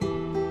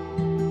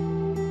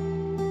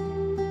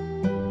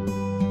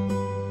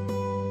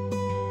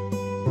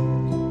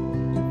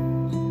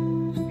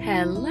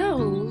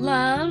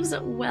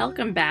friends.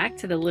 Welcome back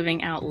to the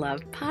Living Out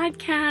Love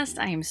podcast.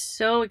 I am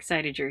so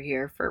excited you're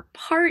here for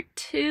part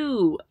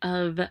 2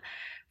 of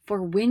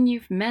For When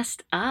You've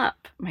Messed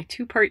Up, my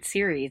 2-part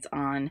series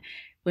on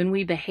when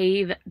we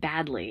behave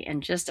badly.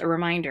 And just a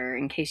reminder,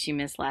 in case you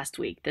missed last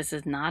week, this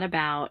is not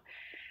about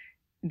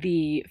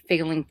the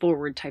failing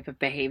forward type of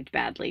behaved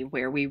badly,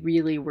 where we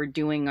really were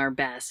doing our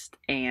best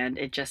and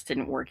it just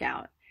didn't work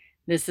out.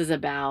 This is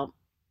about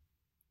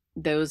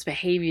those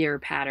behavior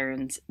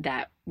patterns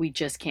that we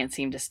just can't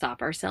seem to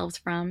stop ourselves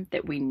from,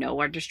 that we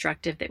know are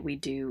destructive, that we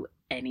do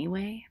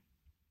anyway.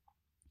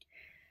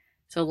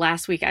 So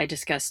last week I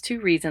discussed 2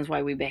 reasons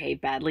why we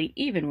behave badly,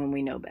 even when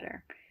we know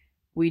better.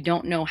 We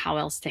don't know how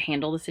else to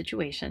handle the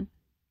situation,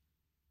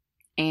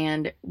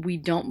 and we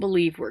don't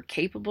believe we're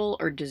capable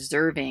or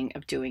deserving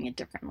of doing it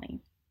differently.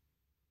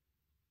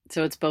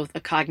 So it's both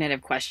a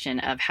cognitive question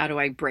of how do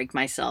I break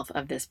myself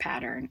of this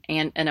pattern,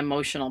 and an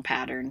emotional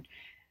pattern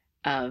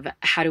of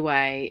how do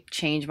I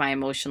change my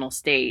emotional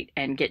state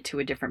and get to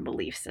a different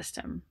belief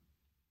system.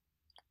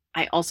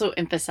 I also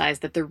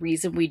emphasize that the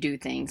reason we do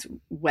things,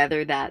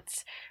 whether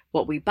that's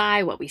what we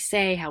buy, what we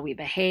say, how we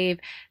behave,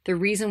 the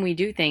reason we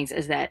do things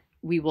is that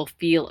we will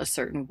feel a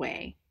certain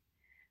way.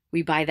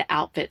 We buy the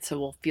outfit so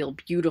we'll feel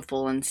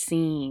beautiful and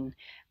seen.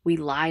 We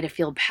lie to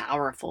feel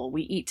powerful.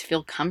 We eat to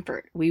feel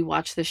comfort. We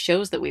watch the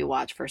shows that we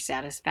watch for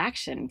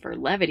satisfaction, for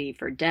levity,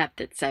 for depth,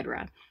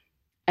 etc.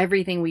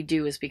 Everything we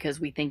do is because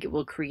we think it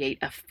will create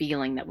a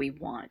feeling that we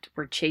want.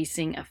 We're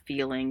chasing a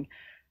feeling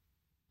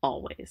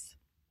always.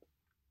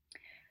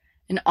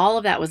 And all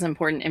of that was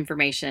important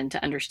information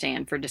to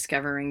understand for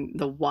discovering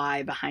the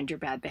why behind your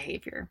bad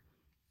behavior.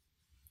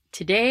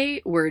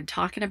 Today, we're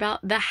talking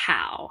about the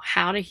how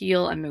to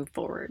heal and move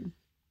forward.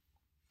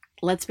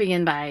 Let's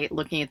begin by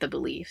looking at the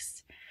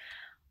beliefs.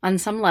 On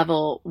some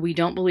level, we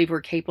don't believe we're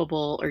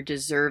capable or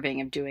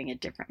deserving of doing it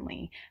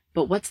differently.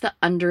 But what's the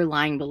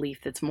underlying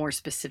belief that's more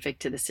specific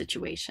to the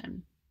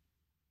situation?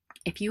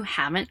 If you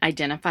haven't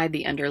identified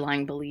the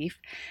underlying belief,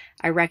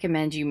 I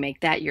recommend you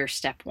make that your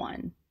step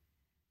 1.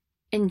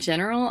 In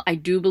general, I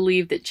do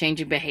believe that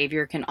changing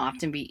behavior can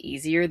often be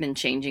easier than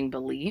changing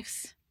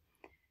beliefs.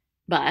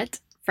 But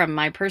from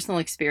my personal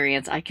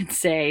experience, I can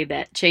say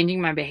that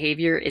changing my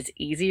behavior is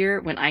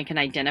easier when I can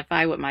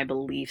identify what my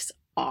beliefs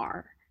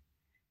are.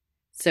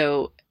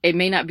 So it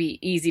may not be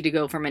easy to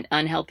go from an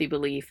unhealthy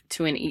belief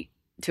to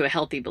a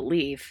healthy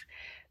belief,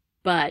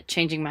 but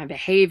changing my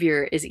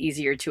behavior is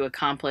easier to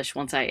accomplish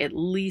once I at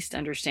least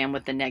understand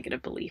what the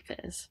negative belief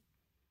is.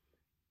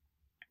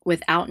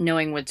 Without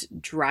knowing what's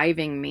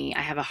driving me,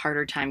 I have a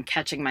harder time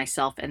catching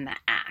myself in the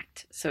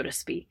act, so to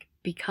speak,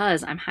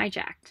 because I'm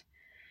hijacked.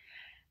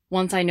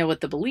 Once I know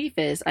what the belief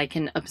is, I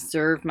can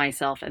observe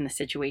myself and the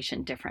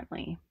situation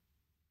differently.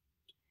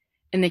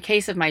 In the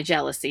case of my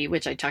jealousy,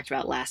 which I talked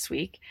about last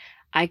week,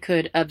 I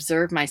could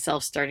observe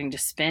myself starting to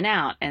spin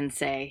out and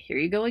say, here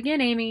you go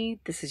again, Amy.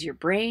 This is your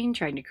brain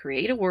trying to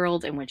create a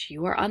world in which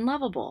you are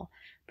unlovable,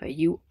 but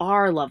you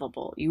are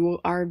lovable.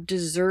 You are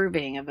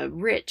deserving of a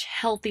rich,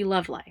 healthy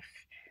love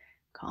life.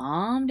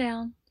 Calm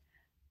down.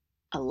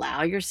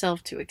 Allow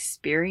yourself to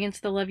experience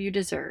the love you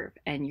deserve,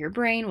 and your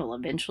brain will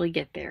eventually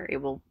get there.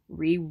 It will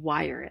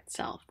rewire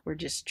itself. We're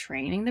just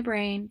training the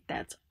brain.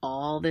 That's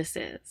all this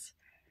is.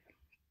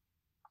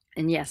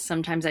 And yes,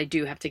 sometimes I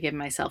do have to give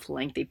myself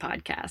lengthy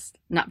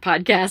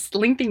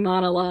lengthy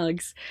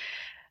monologues.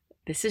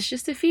 This is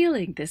just a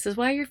feeling. This is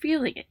why you're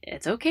feeling it.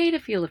 It's okay to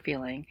feel a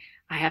feeling.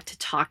 I have to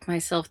talk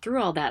myself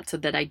through all that so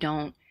that I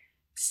don't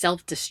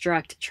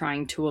self-destruct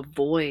trying to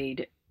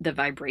avoid the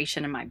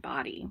vibration in my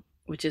body,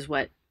 which is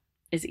what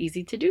is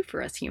easy to do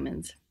for us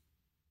humans.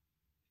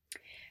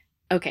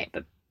 Okay,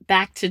 but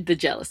back to the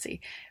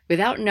jealousy.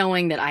 Without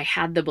knowing that I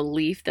had the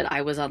belief that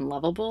I was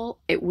unlovable,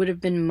 it would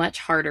have been much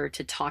harder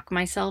to talk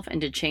myself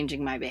into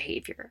changing my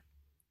behavior.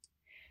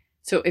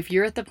 So if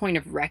you're at the point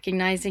of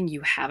recognizing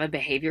you have a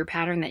behavior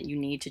pattern that you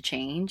need to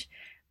change,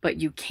 but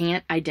you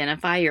can't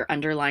identify your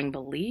underlying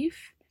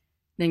belief,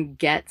 then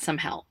get some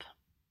help.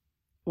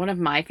 One of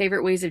my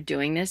favorite ways of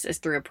doing this is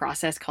through a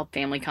process called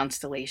family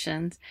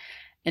constellations.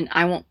 And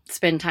I won't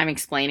spend time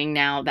explaining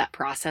now that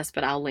process,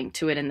 but I'll link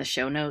to it in the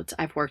show notes.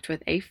 I've worked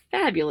with a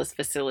fabulous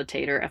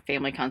facilitator of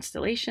family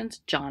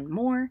constellations, John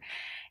Moore,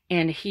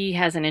 and he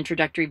has an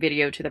introductory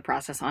video to the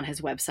process on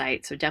his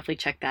website, so definitely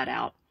check that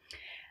out.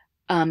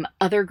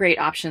 Other great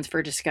options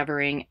for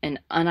discovering an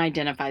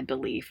unidentified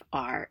belief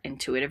are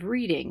intuitive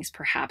readings,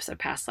 perhaps a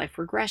past life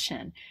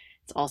regression.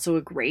 It's also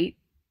a great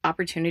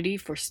opportunity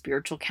for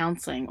spiritual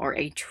counseling or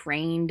a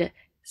trained,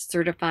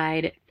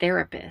 certified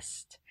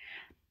therapist.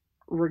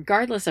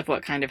 Regardless of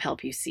what kind of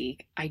help you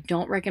seek, I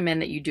don't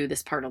recommend that you do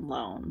this part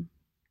alone.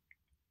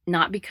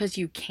 Not because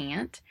you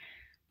can't,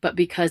 but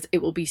because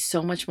it will be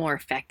so much more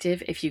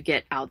effective if you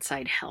get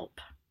outside help.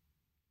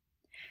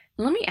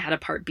 Let me add a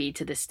part B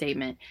to this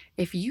statement.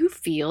 If you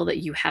feel that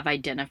you have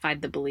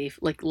identified the belief,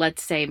 like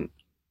let's say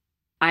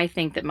I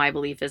think that my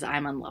belief is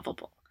I'm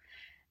unlovable,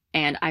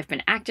 and I've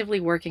been actively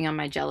working on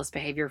my jealous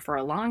behavior for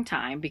a long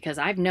time because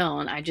I've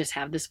known I just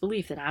have this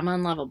belief that I'm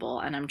unlovable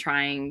and I'm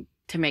trying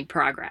to make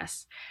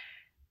progress.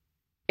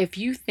 If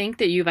you think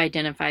that you've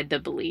identified the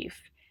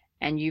belief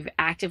and you've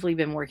actively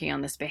been working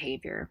on this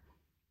behavior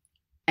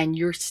and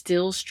you're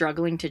still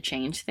struggling to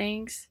change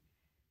things,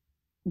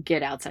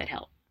 get outside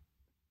help.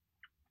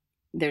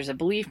 There's a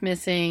belief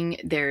missing,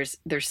 there's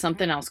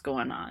something else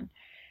going on.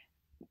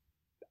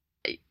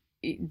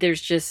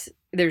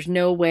 There's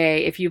no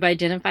way, if you've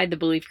identified the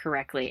belief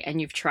correctly and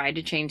you've tried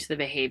to change the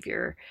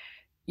behavior,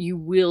 you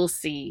will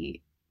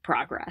see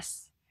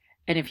progress.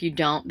 And if you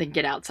don't, then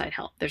get outside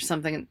help. There's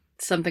something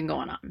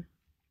going on.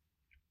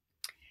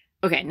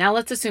 Okay, now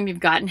let's assume you've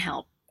gotten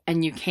help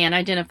and you can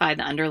identify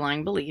the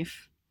underlying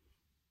belief.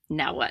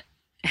 Now what?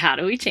 How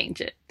do we change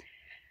it?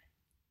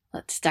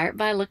 Let's start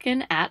by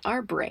looking at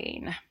our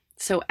brain.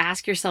 So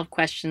ask yourself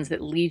questions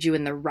that lead you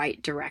in the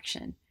right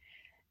direction.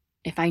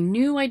 If I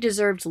knew I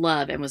deserved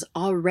love and was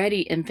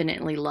already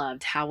infinitely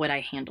loved, how would I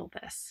handle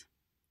this?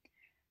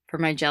 For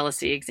my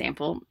jealousy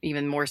example,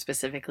 even more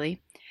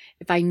specifically,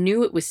 if I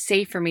knew it was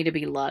safe for me to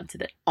be loved,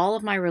 that all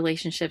of my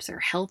relationships are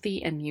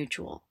healthy and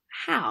mutual,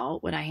 how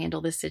would I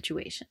handle this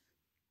situation?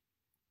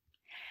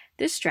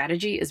 This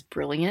strategy is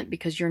brilliant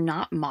because you're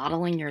not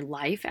modeling your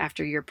life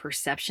after your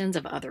perceptions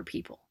of other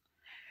people.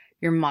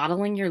 You're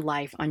modeling your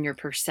life on your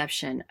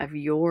perception of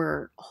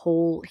your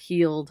whole,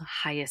 healed,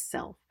 highest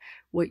self,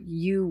 what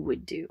you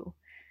would do.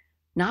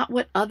 Not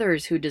what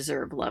others who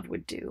deserve love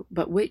would do,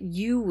 but what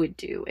you would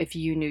do if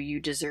you knew you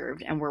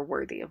deserved and were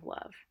worthy of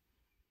love.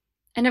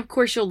 And of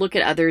course, you'll look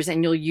at others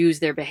and you'll use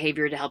their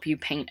behavior to help you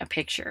paint a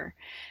picture.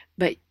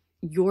 But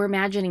you're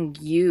imagining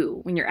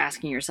you when you're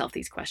asking yourself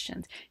these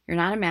questions. You're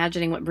not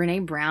imagining what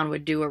Brené Brown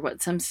would do or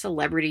what some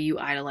celebrity you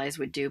idolize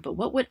would do, but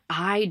what would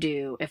I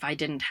do if I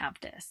didn't have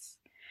this?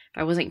 If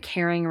I wasn't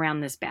carrying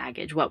around this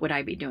baggage, what would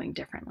I be doing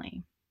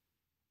differently?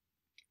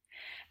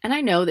 And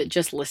I know that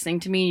just listening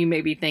to me, you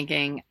may be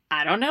thinking,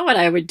 I don't know what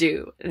I would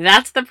do.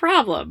 That's the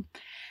problem.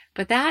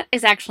 But that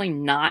is actually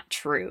not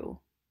true.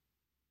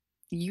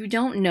 You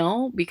don't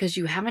know because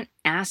you haven't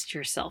asked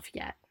yourself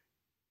yet.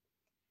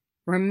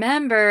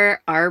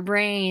 Remember, our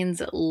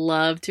brains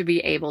love to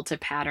be able to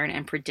pattern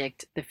and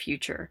predict the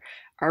future.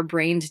 Our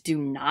brains do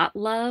not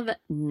love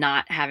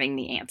not having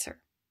the answer.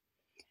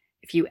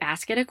 If you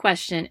ask it a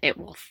question, it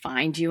will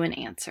find you an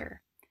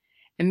answer.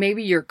 And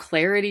maybe your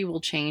clarity will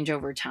change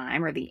over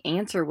time or the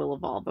answer will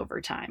evolve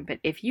over time. But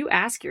if you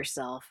ask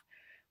yourself,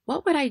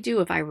 what would I do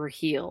if I were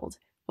healed?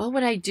 What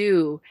would I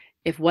do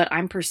if what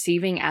I'm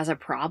perceiving as a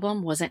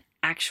problem wasn't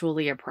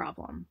actually a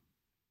problem?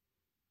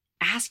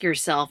 Ask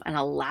yourself and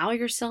allow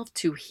yourself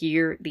to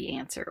hear the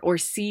answer or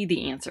see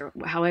the answer,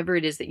 however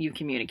it is that you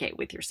communicate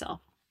with yourself.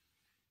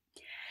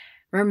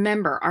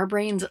 Remember, our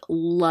brains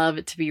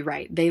love to be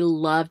right. They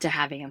love to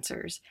have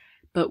answers,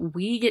 but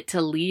we get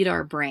to lead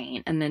our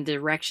brain in the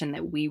direction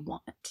that we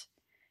want.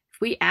 If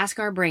we ask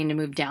our brain to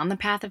move down the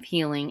path of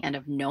healing and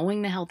of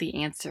knowing the healthy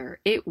answer,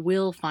 it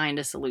will find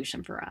a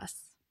solution for us.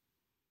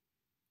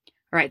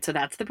 All right, so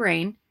that's the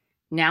brain.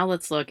 Now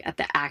let's look at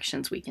the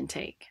actions we can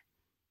take.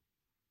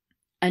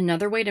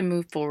 Another way to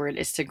move forward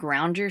is to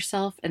ground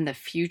yourself in the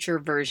future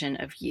version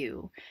of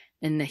you,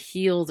 in the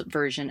healed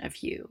version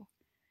of you.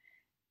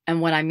 And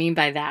what I mean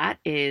by that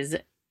is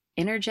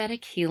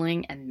energetic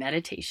healing and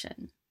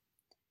meditation.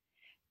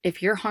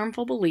 If your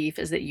harmful belief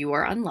is that you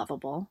are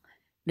unlovable,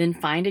 then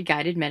find a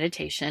guided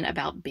meditation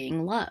about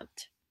being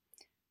loved.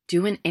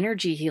 Do an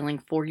energy healing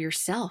for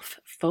yourself,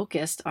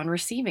 focused on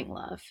receiving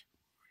love.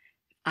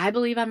 I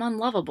believe I'm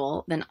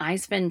unlovable, then I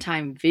spend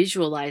time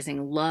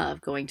visualizing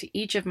love going to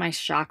each of my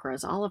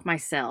chakras, all of my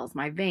cells,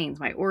 my veins,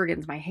 my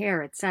organs, my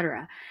hair,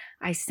 etc.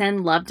 I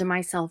send love to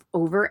myself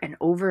over and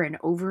over and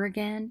over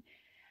again.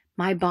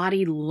 My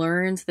body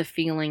learns the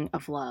feeling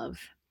of love.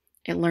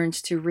 It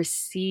learns to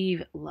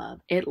receive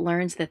love. It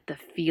learns that the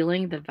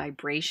feeling, the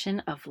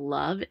vibration of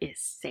love is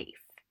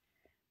safe.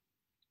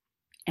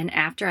 And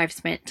after I've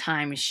spent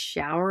time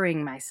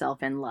showering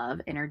myself in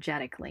love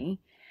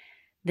energetically,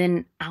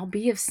 then I'll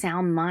be of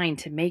sound mind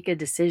to make a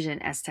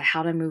decision as to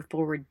how to move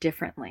forward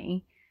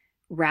differently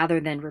rather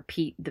than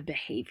repeat the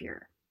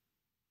behavior.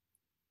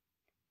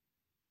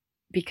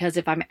 Because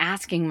if I'm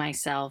asking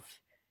myself,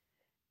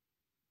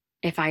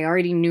 if I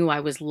already knew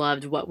I was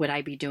loved, what would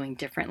I be doing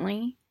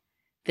differently?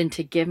 Then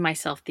to give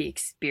myself the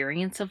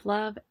experience of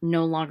love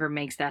no longer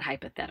makes that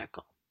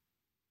hypothetical.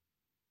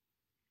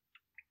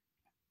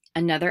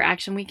 Another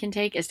action we can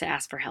take is to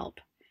ask for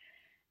help.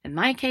 In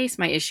my case,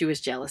 my issue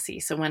is jealousy.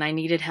 So when I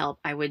needed help,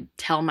 I would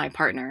tell my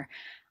partner,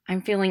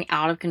 I'm feeling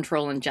out of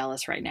control and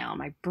jealous right now.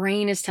 My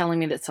brain is telling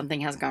me that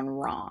something has gone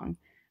wrong.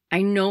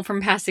 I know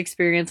from past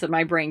experience that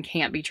my brain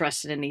can't be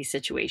trusted in these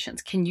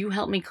situations. Can you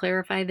help me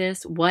clarify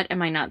this? What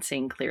am I not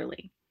seeing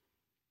clearly?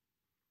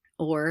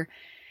 Or,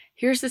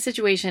 here's the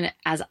situation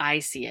as I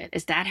see it.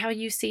 Is that how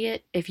you see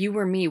it? If you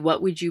were me,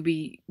 what would you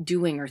be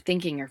doing or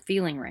thinking or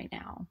feeling right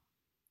now?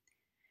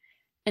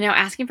 And now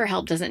asking for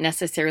help doesn't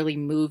necessarily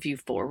move you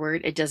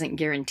forward. It doesn't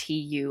guarantee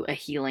you a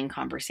healing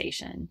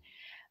conversation,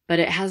 but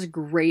it has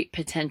great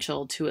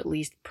potential to at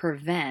least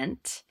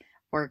prevent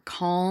or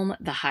calm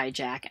the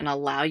hijack and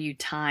allow you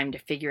time to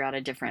figure out a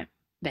different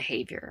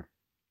behavior.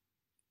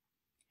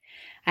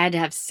 I had to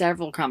have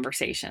several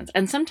conversations,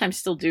 and sometimes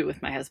still do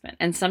with my husband.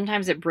 And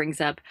sometimes it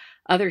brings up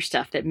other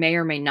stuff that may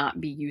or may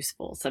not be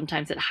useful.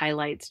 Sometimes it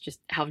highlights just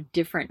how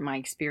different my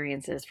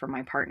experience is from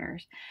my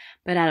partner's.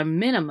 But at a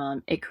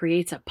minimum, it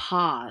creates a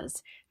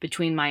pause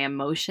between my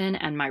emotion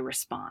and my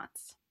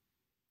response.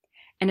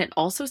 And it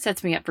also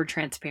sets me up for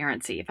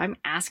transparency. If I'm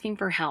asking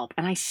for help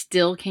and I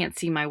still can't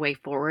see my way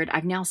forward,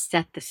 I've now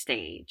set the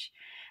stage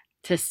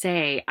to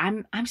say,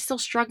 I'm still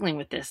struggling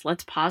with this.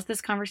 Let's pause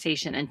this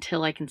conversation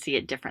until I can see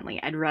it differently.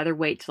 I'd rather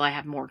wait till I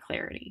have more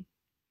clarity.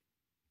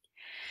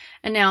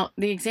 And now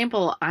the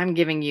example I'm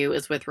giving you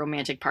is with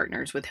romantic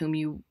partners with whom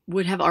you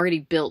would have already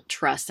built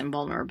trust and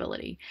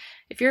vulnerability.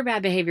 If your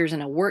bad behavior is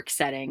in a work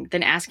setting,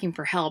 then asking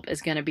for help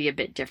is going to be a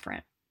bit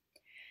different.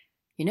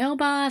 You know,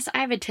 boss, I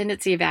have a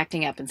tendency of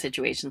acting up in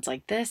situations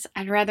like this.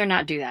 I'd rather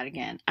not do that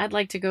again. I'd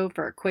like to go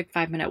for a quick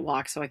 5-minute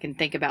walk so I can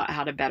think about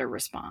how to better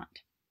respond.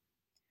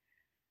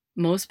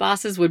 Most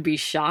bosses would be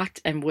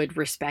shocked and would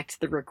respect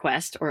the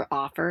request or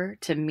offer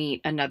to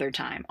meet another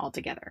time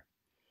altogether.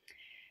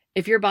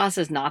 If your boss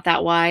is not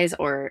that wise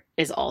or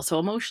is also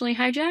emotionally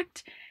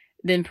hijacked,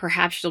 then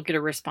perhaps you'll get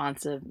a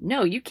response of,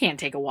 no, you can't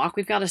take a walk.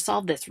 We've got to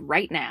solve this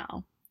right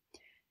now.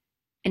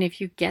 And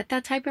if you get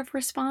that type of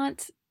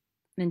response,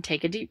 then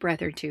take a deep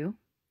breath or two.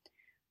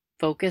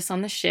 Focus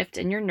on the shift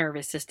in your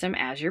nervous system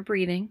as you're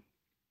breathing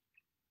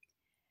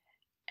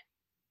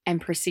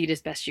and proceed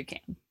as best you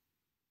can.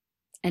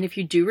 And if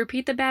you do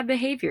repeat the bad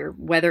behavior,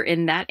 whether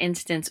in that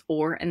instance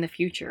or in the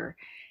future,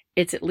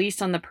 it's at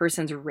least on the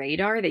person's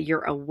radar that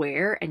you're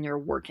aware and you're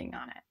working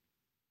on it.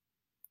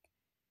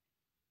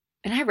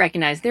 And I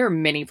recognize there are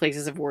many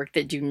places of work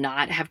that do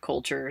not have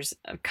cultures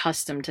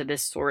accustomed to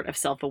this sort of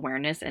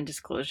self-awareness and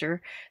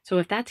disclosure. So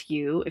if that's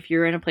you, if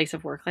you're in a place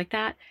of work like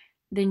that,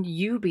 then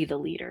you be the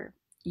leader.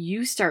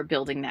 You start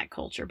building that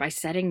culture by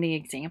setting the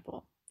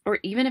example. Or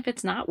even if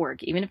it's not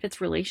work, even if it's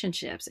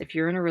relationships, if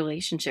you're in a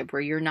relationship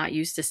where you're not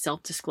used to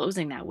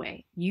self-disclosing that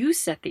way, you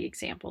set the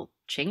example,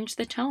 change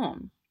the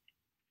tone.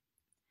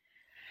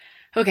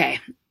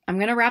 Okay, I'm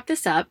going to wrap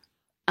this up.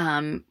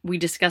 We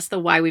discussed the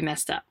why we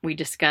messed up. We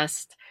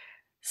discussed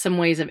some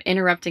ways of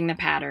interrupting the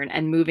pattern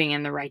and moving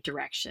in the right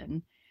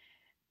direction.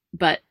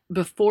 But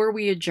before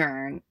we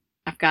adjourn,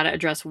 I've got to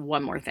address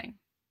one more thing.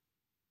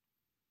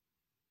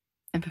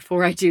 And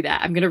before I do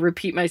that, I'm going to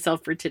repeat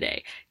myself for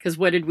today, because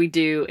what did we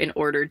do in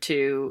order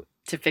to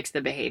fix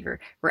the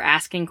behavior? We're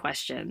asking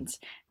questions.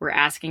 We're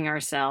asking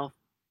ourselves,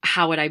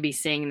 how would I be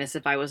seeing this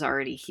if I was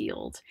already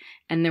healed?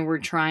 And then we're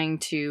trying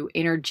to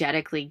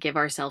energetically give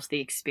ourselves the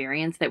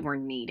experience that we're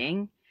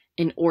needing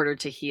in order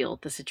to heal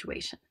the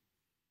situation.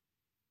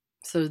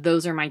 So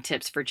those are my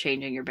tips for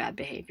changing your bad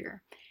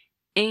behavior.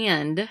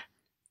 And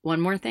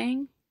one more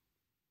thing,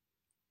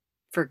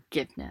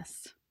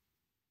 forgiveness.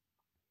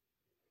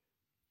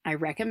 I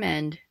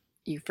recommend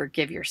you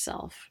forgive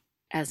yourself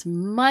as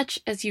much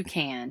as you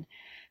can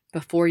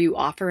before you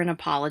offer an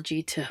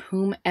apology to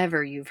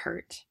whomever you've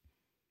hurt.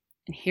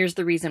 And here's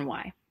the reason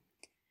why.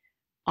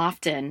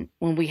 Often,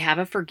 when we have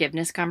a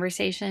forgiveness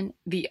conversation,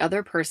 the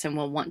other person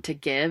will want to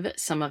give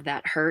some of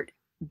that hurt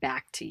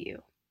back to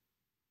you.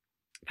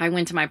 If I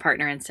went to my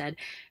partner and said,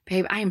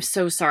 babe, I am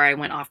so sorry I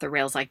went off the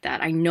rails like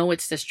that. I know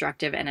it's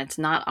destructive and it's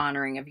not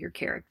honoring of your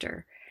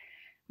character.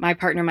 My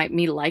partner might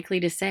be likely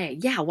to say,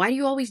 yeah, why do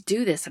you always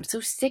do this? I'm so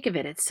sick of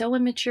it. It's so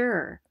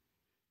immature.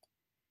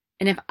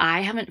 And if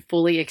I haven't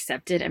fully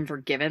accepted and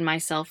forgiven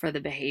myself for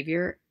the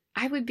behavior,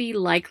 I would be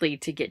likely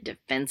to get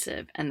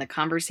defensive and the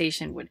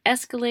conversation would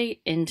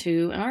escalate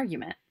into an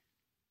argument.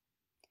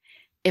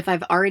 If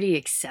I've already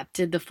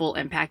accepted the full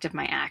impact of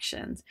my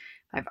actions,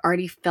 I've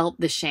already felt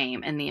the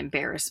shame and the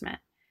embarrassment.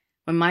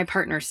 When my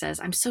partner says,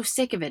 I'm so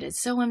sick of it,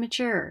 it's so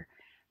immature,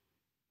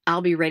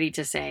 I'll be ready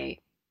to say,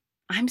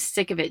 I'm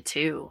sick of it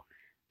too.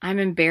 I'm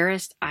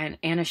embarrassed and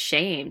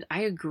ashamed.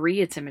 I agree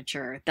it's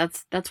immature.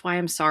 That's why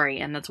I'm sorry,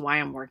 and that's why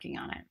I'm working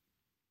on it.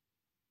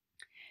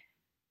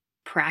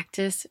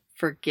 Practice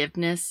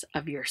forgiveness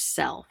of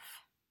yourself.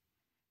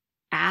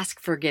 Ask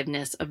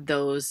forgiveness of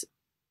those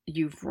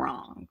you've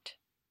wronged.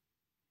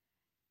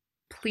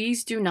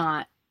 Please do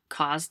not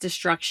cause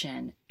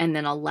destruction and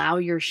then allow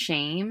your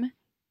shame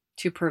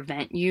to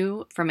prevent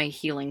you from a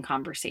healing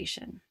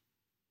conversation.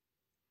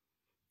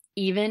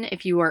 Even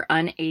if you are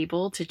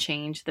unable to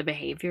change the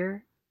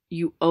behavior,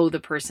 you owe the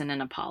person an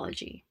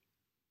apology,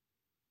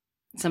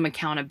 some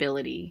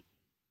accountability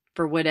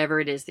for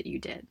whatever it is that you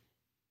did.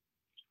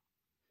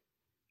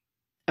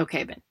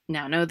 Okay, but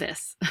now know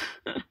this.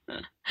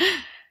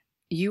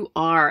 You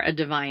are a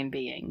divine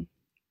being,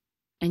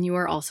 and you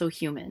are also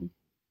human.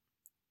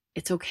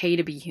 It's okay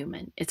to be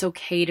human. It's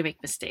okay to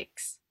make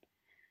mistakes.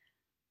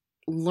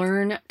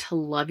 Learn to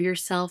love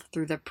yourself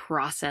through the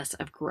process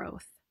of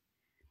growth.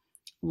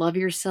 Love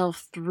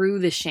yourself through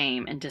the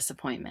shame and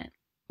disappointment.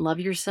 Love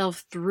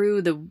yourself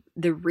through the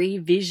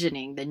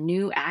revisioning, the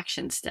new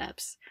action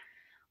steps.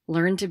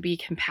 Learn to be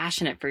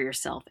compassionate for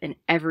yourself in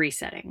every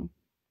setting.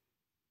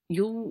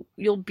 You'll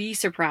be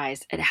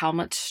surprised at how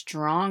much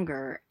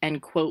stronger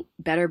and, quote,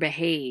 better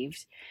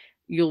behaved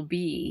you'll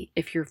be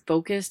if you're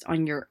focused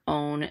on your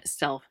own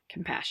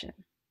self-compassion.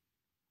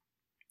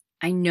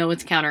 I know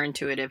it's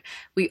counterintuitive.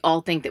 We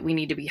all think that we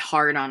need to be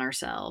hard on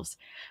ourselves,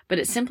 but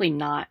it's simply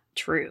not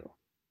true.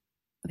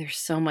 There's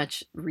so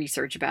much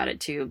research about it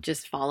too.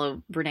 Just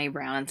follow Brene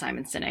Brown and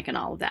Simon Sinek and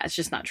all of that. It's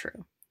just not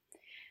true.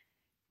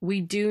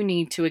 We do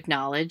need to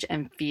acknowledge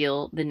and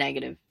feel the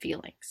negative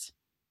feelings.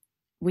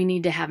 We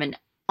need to have an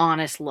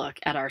honest look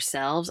at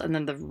ourselves and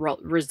then the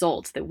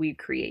results that we've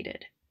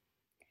created.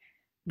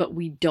 But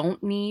we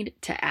don't need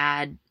to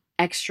add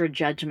extra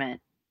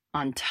judgment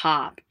on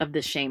top of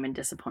the shame and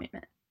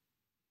disappointment.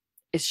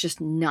 It's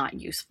just not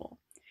useful.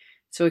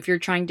 So if you're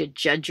trying to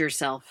judge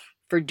yourself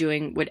for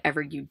doing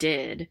whatever you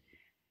did,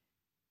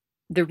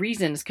 the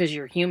reason is because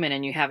you're human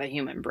and you have a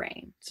human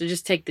brain. So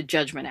just take the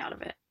judgment out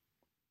of it.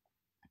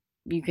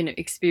 You can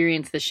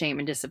experience the shame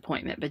and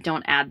disappointment, but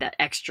don't add that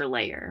extra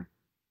layer.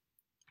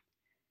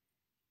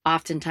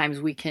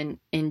 Oftentimes we can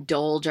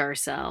indulge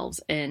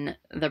ourselves in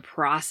the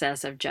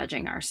process of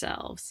judging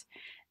ourselves,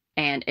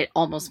 and it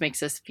almost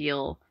makes us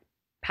feel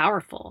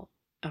powerful.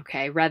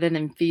 Okay, rather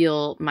than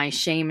feel my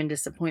shame and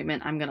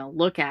disappointment, I'm going to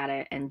look at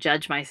it and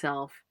judge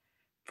myself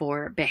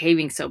for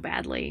behaving so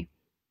badly.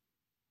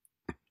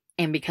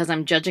 And because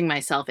I'm judging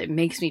myself, it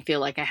makes me feel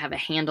like I have a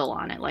handle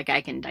on it, like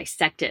I can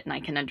dissect it and I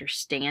can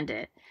understand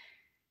it.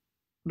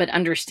 But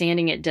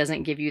understanding it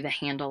doesn't give you the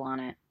handle on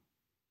it.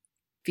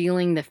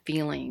 Feeling the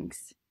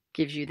feelings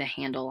gives you the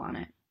handle on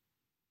it.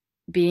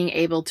 Being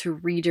able to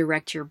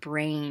redirect your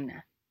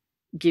brain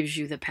gives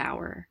you the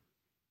power.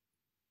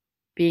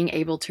 Being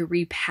able to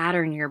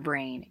repattern your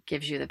brain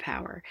gives you the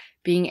power.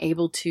 Being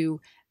able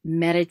to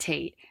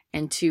meditate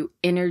and to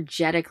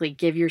energetically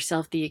give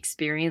yourself the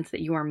experience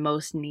that you are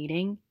most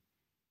needing,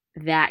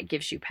 that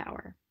gives you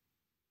power.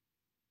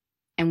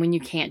 And when you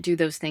can't do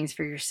those things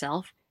for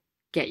yourself,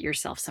 get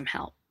yourself some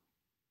help.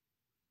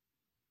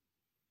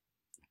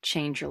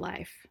 Change your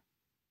life.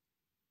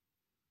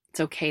 It's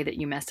okay that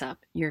you mess up.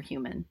 You're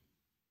human.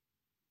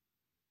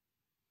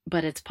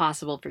 But it's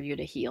possible for you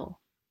to heal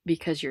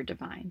because you're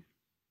divine.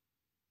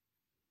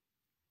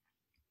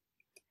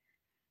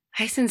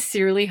 I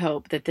sincerely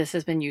hope that this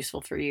has been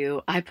useful for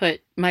you. I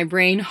put my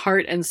brain,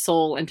 heart, and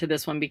soul into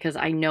this one because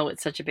I know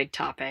it's such a big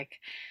topic.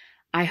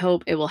 I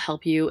hope it will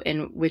help you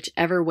in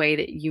whichever way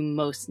that you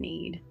most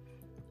need.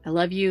 I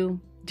love you.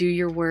 Do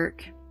your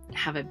work.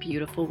 Have a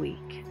beautiful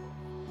week.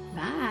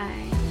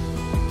 Bye.